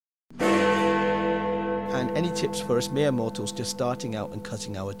and any tips for us mere mortals just starting out and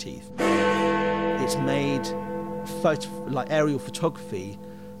cutting our teeth. It's made aerial photography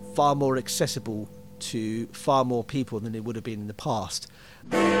far more accessible to far more people than it would have been in the past.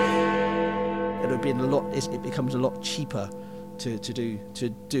 It becomes a lot cheaper to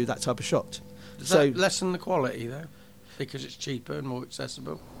do that type of shot. Does that lessen the quality though, because it's cheaper and more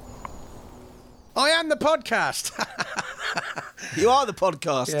accessible? I am the podcast. You are the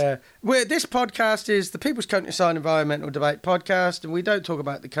podcast. Yeah. This podcast is the People's Countryside Environmental Debate Podcast, and we don't talk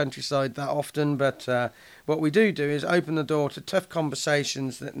about the countryside that often, but what we do is open the door to tough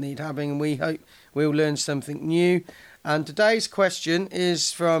conversations that need having, and we hope we'll learn something new. And today's question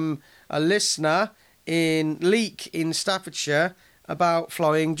is from a listener in Leek in Staffordshire about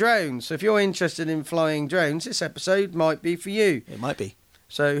flying drones. So if you're interested in flying drones, this episode might be for you. It might be.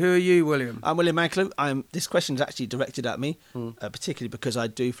 So who are you, William? I'm William Manklow. This question is actually directed at me, particularly because I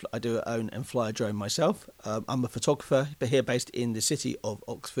do own and fly a drone myself. I'm a photographer, but here based in the city of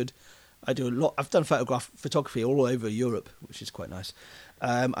Oxford. I've done photography all over Europe, which is quite nice.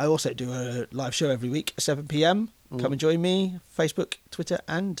 I also do a live show every week at 7 p.m. Come and join me, Facebook, Twitter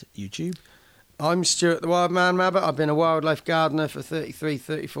and YouTube. I'm Stuart the Wild Man Rabbit. I've been a wildlife gardener for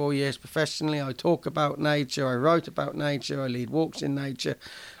 34 years professionally. I talk about nature, I write about nature, I lead walks in nature.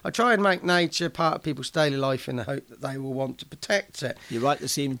 I try and make nature part of people's daily life in the hope that they will want to protect it. You write the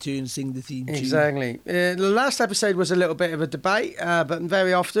theme tune, sing the theme tune. Exactly. The last episode was a little bit of a debate, but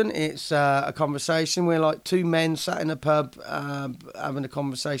very often it's a conversation. We're like two men sat in a pub having a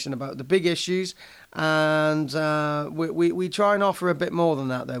conversation about the big issues, and we try and offer a bit more than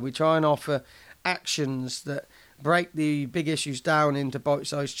that, though. We try and offer actions that break the big issues down into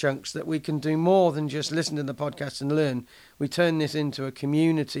bite-sized chunks, that we can do more than just listen to the podcast and learn. We turn this into a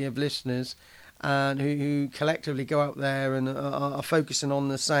community of listeners and who collectively go out there and are focusing on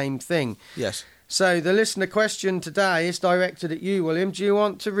the same thing. Yes. So the listener question today is directed at you, William. Do you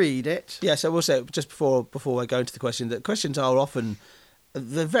want to read it? Yes, I will say just before I go into the question, that questions are often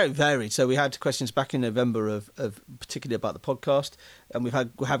they're very varied. So we had questions back in November of particularly about the podcast, and we're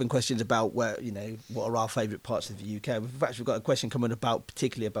having questions about what are our favourite parts of the UK. We've actually got a question coming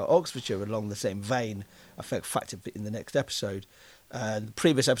particularly about Oxfordshire along the same vein. I factor it in the next episode. The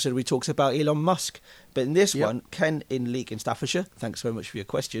previous episode we talked about Elon Musk, but in this one, Ken in Leek in Staffordshire. Thanks very much for your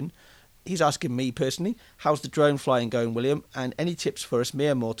question. He's asking me personally, how's the drone flying going, William? And any tips for us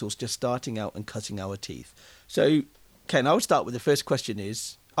mere mortals just starting out and cutting our teeth? So, Ken, I would start with the first question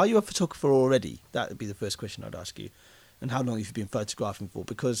is, are you a photographer already? That would be the first question I'd ask you. And how long have you been photographing for?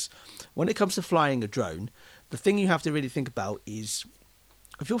 Because when it comes to flying a drone, the thing you have to really think about is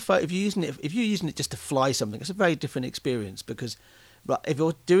if you're using it just to fly something, it's a very different experience, because if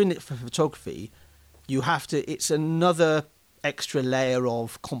you're doing it for photography, it's another extra layer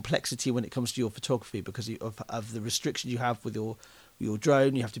of complexity when it comes to your photography because of the restrictions you have with your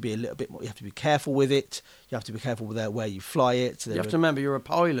drone. You have to be a little bit more. You have to be careful with it. You have to be careful with where you fly it. You have to remember you're a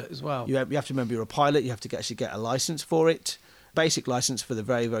pilot as well. You have to remember you're a pilot. You have to actually get a license for it. Basic license for the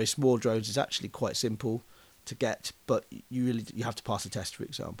very, very small drones is actually quite simple to get, but you have to pass a test, for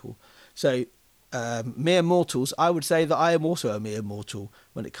example. So mere mortals, I would say that I am also a mere mortal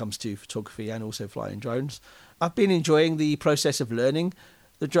when it comes to photography and also flying drones. I've been enjoying the process of learning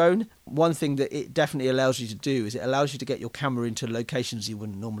the drone. One thing that it definitely allows you to do is it allows you to get your camera into locations you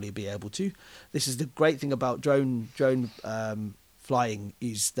wouldn't normally be able to. This is the great thing about drone flying,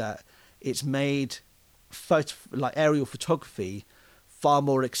 is that it's made aerial photography far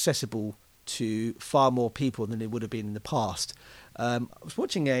more accessible to far more people than it would have been in the past. I was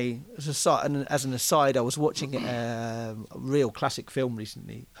watching as an aside, I was watching a real classic film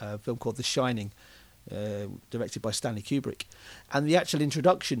recently, a film called The Shining, directed by Stanley Kubrick, and the actual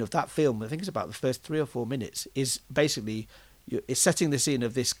introduction of that film, I think it's about the first 3 or 4 minutes, is basically it's setting the scene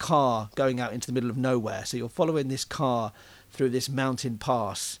of this car going out into the middle of nowhere. So you're following this car through this mountain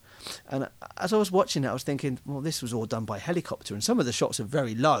pass, and as I was watching it, I was thinking, well, this was all done by helicopter, and some of the shots are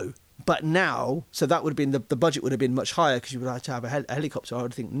very low. But now, so that would have been the budget would have been much higher because you would have to have a helicopter. I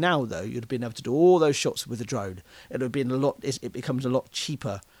would think now, though, you'd have been able to do all those shots with a drone. It would have been it becomes a lot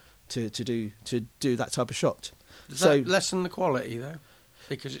cheaper to do that type of shot. Does that lessen the quality though,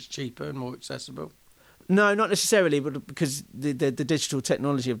 because it's cheaper and more accessible? No, not necessarily, but because the digital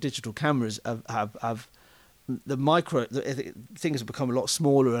technology of digital cameras have things have become a lot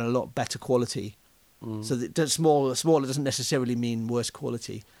smaller and a lot better quality. So smaller doesn't necessarily mean worse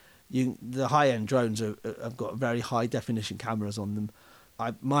quality. The high-end drones have got very high-definition cameras on them.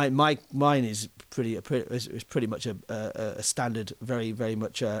 Mine is pretty much a standard, very very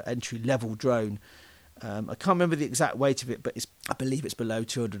much entry-level drone. I can't remember the exact weight of it, but I believe it's below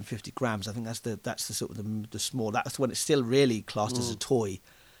 250 grams. I think that's the sort of the small. That's when it's still really classed as a toy,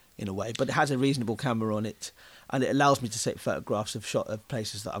 in a way. But it has a reasonable camera on it, and it allows me to take photographs of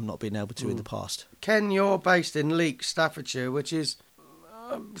places that I've not been able to in the past. Ken, you're based in Leek, Staffordshire, which is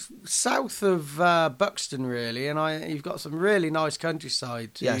south of Buxton, really, and you've got some really nice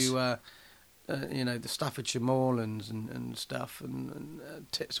countryside to. Yes. The Staffordshire moorlands and stuff, and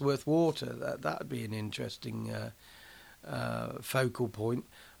Titsworth Water. That'd be an interesting focal point.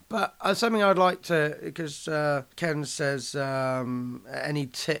 But something I'd like to, because Ken says, any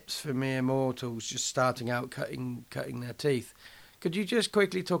tips for mere mortals just starting out cutting their teeth. Could you just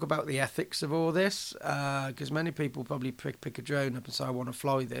quickly talk about the ethics of all this? Because many people probably pick a drone up and say, I want to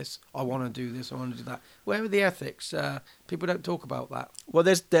fly this, I want to do this, I want to do that. Where are the ethics? People don't talk about that. Well,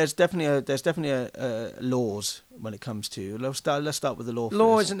 there's definitely laws when it comes to. Let's start with the law.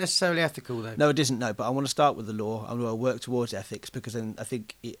 Law first. isn't necessarily ethical, though. No, it isn't. No, but I want to start with the law. I want to work towards ethics, because then I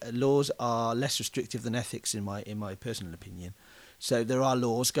think laws are less restrictive than ethics in my personal opinion. So there are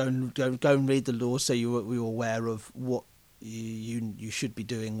laws. Go and read the laws so you're aware of what you should be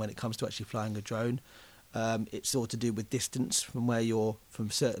doing when it comes to actually flying a drone. It's all to do with distance from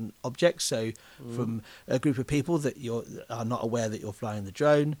certain objects. So from a group of people that are not aware that you're flying the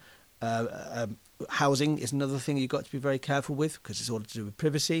drone. Housing is another thing you've got to be very careful with, because it's all to do with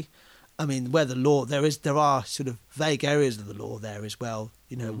privacy. I mean, where the law there are sort of vague areas of the law there as well.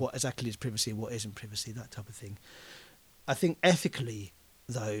 What exactly is privacy, what isn't privacy, that type of thing. I think ethically,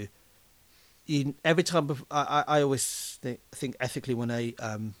 though, every time I always think ethically when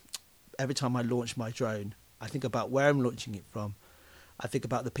every time I launch my drone, I think about where I'm launching it from. I think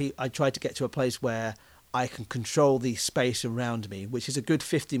about I try to get to a place where I can control the space around me, which is a good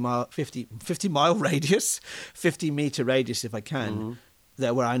 50 mile radius, 50 meter radius if I can.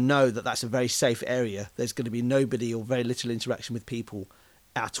 There, where I know that that's a very safe area. There's going to be nobody or very little interaction with people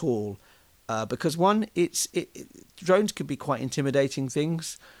at all, because drones can be quite intimidating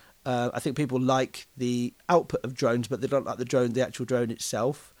things. I think people like the output of drones, but they don't like the actual drone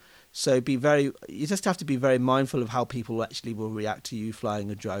itself. So you just have to be very mindful of how people actually will react to you flying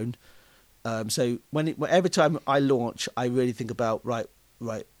a drone. So every time I launch, I really think about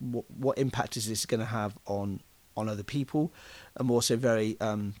what impact is this going to have on other people. I'm also very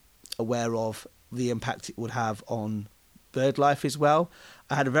aware of the impact it would have on bird life as well.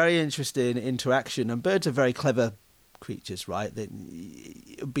 I had a very interesting interaction, and birds are very clever creatures, right?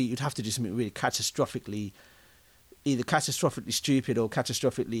 You'd have to do something really either catastrophically stupid or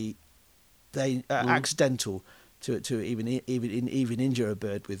catastrophically accidental to even injure a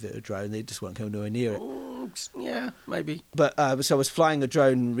bird with a drone. They just won't come nowhere near it. Yeah, maybe. But so I was flying a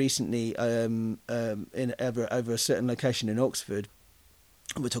drone recently over a certain location in Oxford.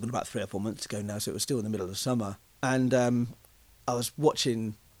 We're talking about 3 or 4 months ago now, so it was still in the middle of summer. And I was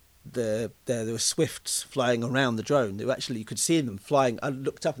watching there were swifts flying around the drone. You could see them flying. I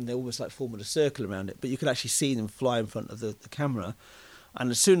looked up and they almost like forming a circle around it, but you could actually see them fly in front of the camera.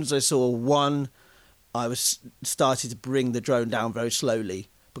 And as soon as I saw one, I started to bring the drone down very slowly,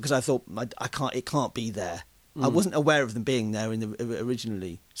 because I thought it can't be there. I wasn't aware of them being there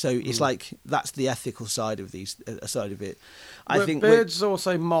originally. So it's like that's the ethical side of it. I think birds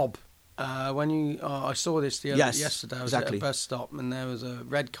also mob. I saw this yesterday. I was exactly. at a bus stop, and there was a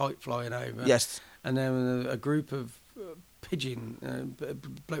red kite flying over. Yes. And there was a group of pigeon,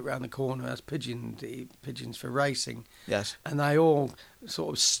 bloke round the corner has pigeons for racing. Yes. And they all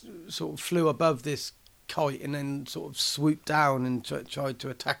sort of flew above this kite and then sort of swooped down and tried to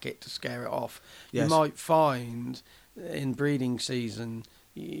attack it to scare it off. Yes. You might find in breeding season,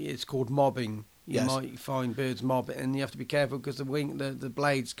 it's called mobbing. You might find birds mob it, and you have to be careful because the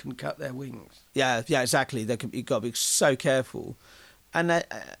blades can cut their wings. Yeah, exactly. You've got to be so careful. And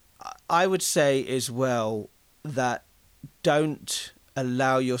I would say as well that don't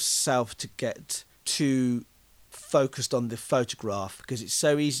allow yourself to get too focused on the photograph, because it's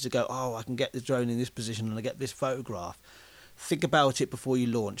so easy to go, I can get the drone in this position and I get this photograph. Think about it before you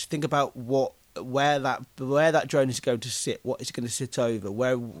launch. Think about where that drone is going to sit, what it's going to sit over,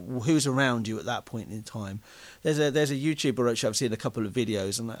 who's around you at that point in time. There's a YouTuber which I've seen a couple of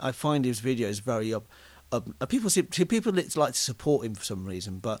videos, and I find his videos very people like to support him for some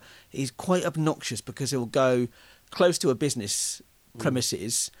reason, but he's quite obnoxious because he'll go close to a business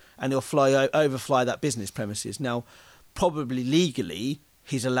premises and he'll overfly that business premises. Now, probably legally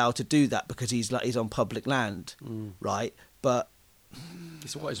he's allowed to do that because he's on public land, right? But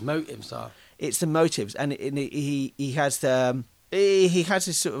it's what his motives are. It's the motives, and he has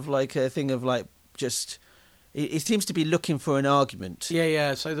this sort of like a thing of like just it seems to be looking for an argument.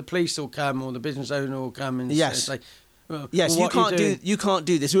 Yeah. So the police will come, or the business owner will come and say, well, yes, well, you can't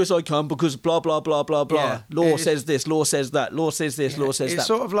do this. Yes, I can because blah blah blah blah blah. Yeah. Law says this. Law says that. Law says this. Law says that. It's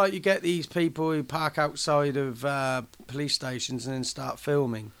sort of like you get these people who park outside of police stations and then start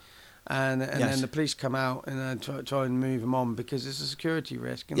filming, and then the police come out and try and move them on because it's a security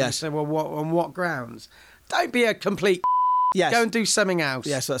risk. And they say, well, on what grounds? Don't be a complete. Yes. Go and do something else.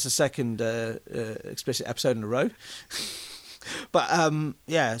 Yes, so that's the second explicit episode in a row. But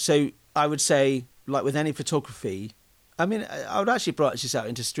so I would say, like with any photography. I mean, I would actually branch this out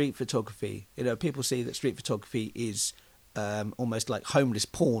into street photography. You know, people see that street photography is almost like homeless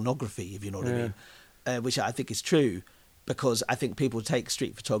pornography, if you know what I mean, which I think is true, because I think people take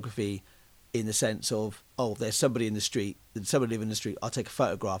street photography in the sense of, oh, there's somebody in the street, somebody living in the street, I'll take a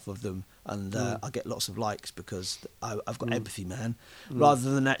photograph of them and I'll get lots of likes because I've got empathy, man,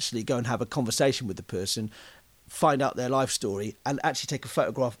 rather than actually go and have a conversation with the person, find out their life story and actually take a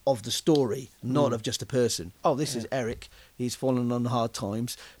photograph of the story, not of just a person. Oh, this is Eric. He's fallen on hard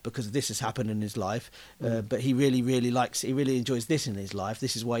times because this has happened in his life. But he really enjoys this in his life.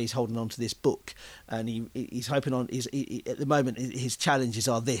 This is why he's holding on to this book. And he's hoping on, at the moment, his challenges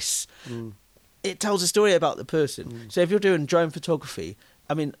are this. It tells a story about the person. So if you're doing drone photography,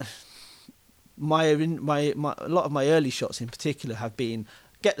 I mean, a lot of my early shots in particular have been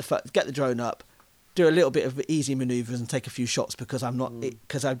get the drone up, do a little bit of easy manoeuvres and take a few shots because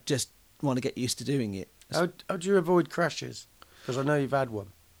because I just want to get used to doing it. How do you avoid crashes? Because I know you've had one.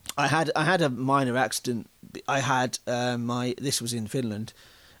 I had a minor accident. I had this was in Finland.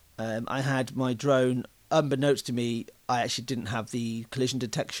 I had my drone, unbeknownst to me, I actually didn't have the collision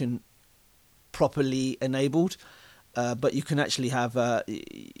detection properly enabled. But you can actually have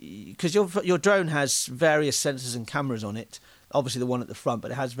because your drone has various sensors and cameras on it. Obviously the one at the front, but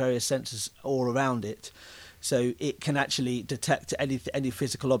it has various sensors all around it, so it can actually detect any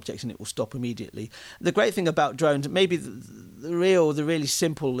physical objects and it will stop immediately. The great thing about drones, maybe the really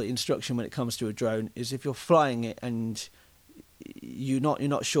simple instruction when it comes to a drone, is if you're flying it and you're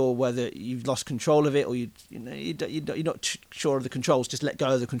not sure whether you've lost control of it or you're not sure of the controls, just let go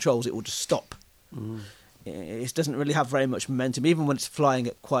of the controls. It will just stop. It doesn't really have very much momentum, even when it's flying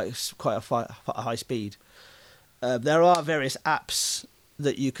at quite a high speed. There are various apps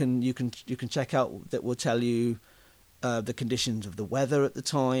that you can check out that will tell you the conditions of the weather at the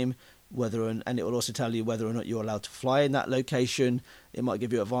time, and it will also tell you whether or not you're allowed to fly in that location. It might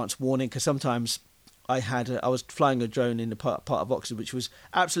give you advance warning, because sometimes I was flying a drone in a part of Oxford, which was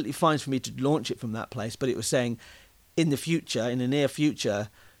absolutely fine for me to launch it from that place, but it was saying in the near future,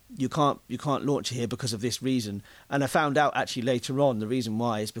 you can't launch it here because of this reason. And I found out actually later on the reason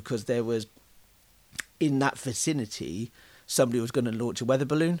why is because there was, in that vicinity, somebody was going to launch a weather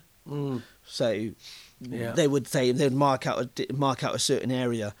balloon. So they would mark out a certain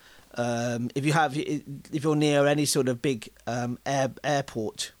area. If you're near any sort of big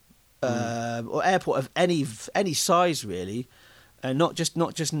airport or airport of any size really, and not just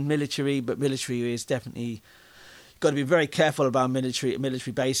military, but military is definitely got to be very careful about military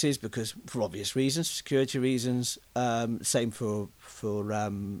bases because for obvious reasons, security reasons. Same for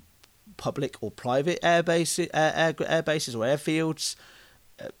public or private air bases or airfields.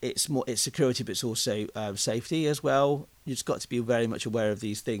 It's security, but it's also safety as well. You've just got to be very much aware of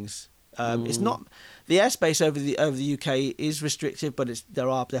these things. It's not the airspace over the UK is restricted, but there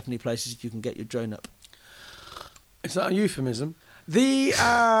are definitely places you can get your drone up. Is that a euphemism?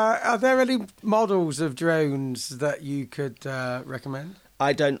 Are there any models of drones that you could recommend?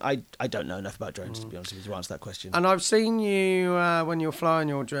 I don't know enough about drones to be honest with you to answer that question. And I've seen you when you're flying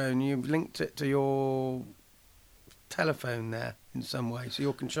your drone, you've linked it to your telephone there in some way, so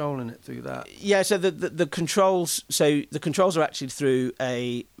you're controlling it through that. Yeah, so the controls. So the controls are actually through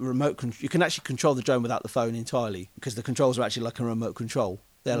a remote. You can actually control the drone without the phone entirely because the controls are actually like a remote control.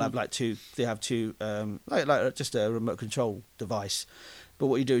 They'll have two, like just a remote control device. But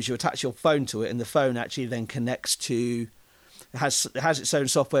what you do is you attach your phone to it, and the phone actually then connects to. It has its own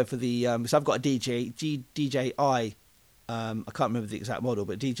software for the. So I've got a DJI. I can't remember the exact model,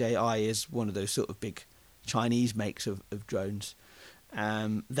 but DJI is one of those sort of big Chinese makes of drones.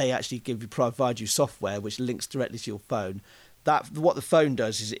 They actually provide you software which links directly to your phone. What the phone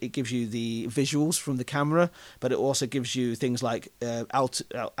does is it gives you the visuals from the camera, but it also gives you things like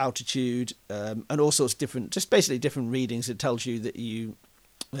altitude and all sorts of different readings. It tells you that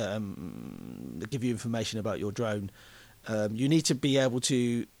that give you information about your drone. You need to be able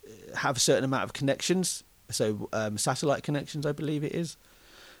to have a certain amount of connections, so satellite connections, I believe it is,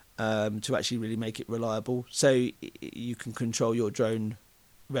 to actually really make it reliable. So you can control your drone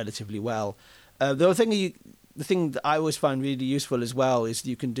relatively well. The thing that I always find really useful as well is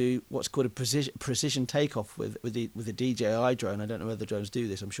you can do what's called a precision takeoff with the DJI drone. I don't know whether drones do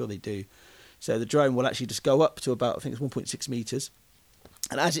this. I'm sure they do. So the drone will actually just go up to about, I think it's 1.6 meters,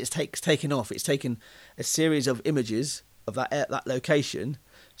 and as it's taken off, it's taken a series of images of that location,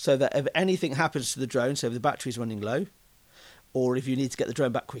 so that if anything happens to the drone, so if the battery's running low, or if you need to get the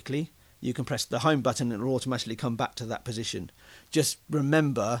drone back quickly, you can press the home button and it will automatically come back to that position. Just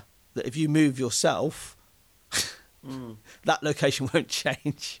remember that if you move yourself, that location won't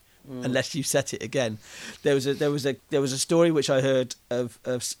change unless you set it again. There was a story which I heard of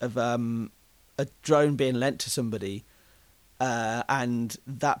a drone being lent to somebody, and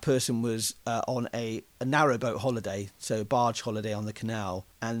that person was on a narrowboat holiday, so a barge holiday on the canal,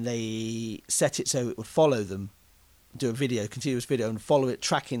 and they set it so it would follow them, do a continuous video, and follow it,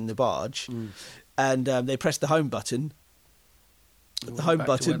 tracking the barge, and they pressed the home button. The home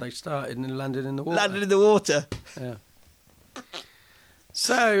button. Where they started and landed in the water. Landed in the water. Yeah.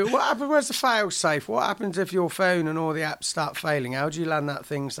 So, what happened? Where's the fail safe? What happens if your phone and all the apps start failing? How do you land that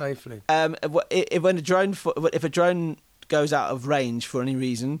thing safely? If a drone goes out of range for any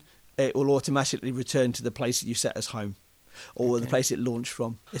reason, it will automatically return to the place that you set as home, or the place it launched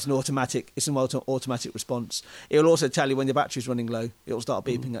from. It's an automatic response. It will also tell you when the battery's running low. It will start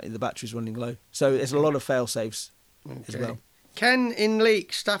beeping at you the battery's running low. So there's a lot of fail safes as well. Ken in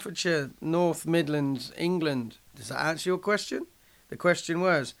Leek, Staffordshire, North Midlands, England. Does that answer your question? The question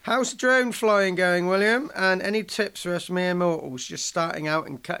was, how's drone flying going, William? And any tips for us mere mortals just starting out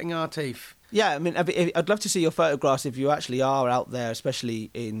and cutting our teeth? Yeah, I mean, I'd love to see your photographs if you actually are out there,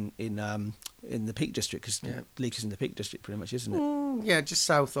 especially in the Peak District, because Leek is in the Peak District pretty much, isn't it? Yeah, just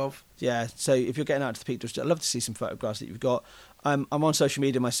south of. Yeah, so if you're getting out to the Peak District, I'd love to see some photographs that you've got. I'm on social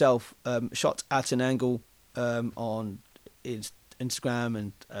media myself, shot at an angle on Instagram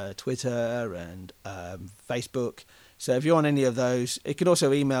and Twitter and Facebook. So if you're on any of those, you can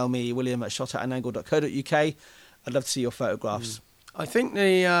also email me, william@shotatanangle.co.uk. I'd love to see your photographs. I think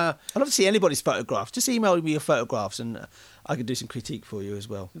I'd love to see anybody's photographs. Just email me your photographs and I can do some critique for you as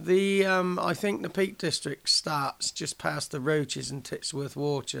well. I think the Peak District starts just past the Roaches and Titsworth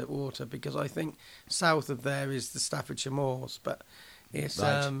water, because I think south of there is the Staffordshire Moors, but it's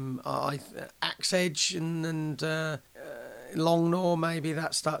Axe Edge and Longnor, maybe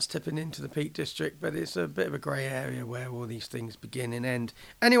that starts tipping into the Peak District, but it's a bit of a grey area where all these things begin and end.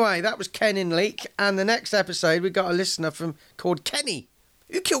 Anyway, that was Ken in Leek, and the next episode we got a listener called Kenny.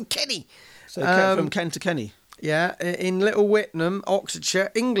 Who killed Kenny? So from Ken to Kenny. Yeah, in Little Whitnam, Oxfordshire,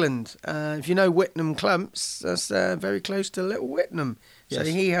 England. If you know Whitnam Clumps, that's very close to Little Whitnam. So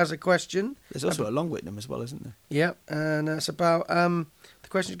he has a question. There's also a Long Whitnam as well, isn't there? Yep, and it's about... the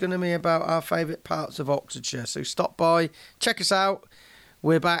question's going to be about our favourite parts of Oxfordshire. So stop by, check us out.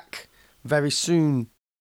 We're back very soon.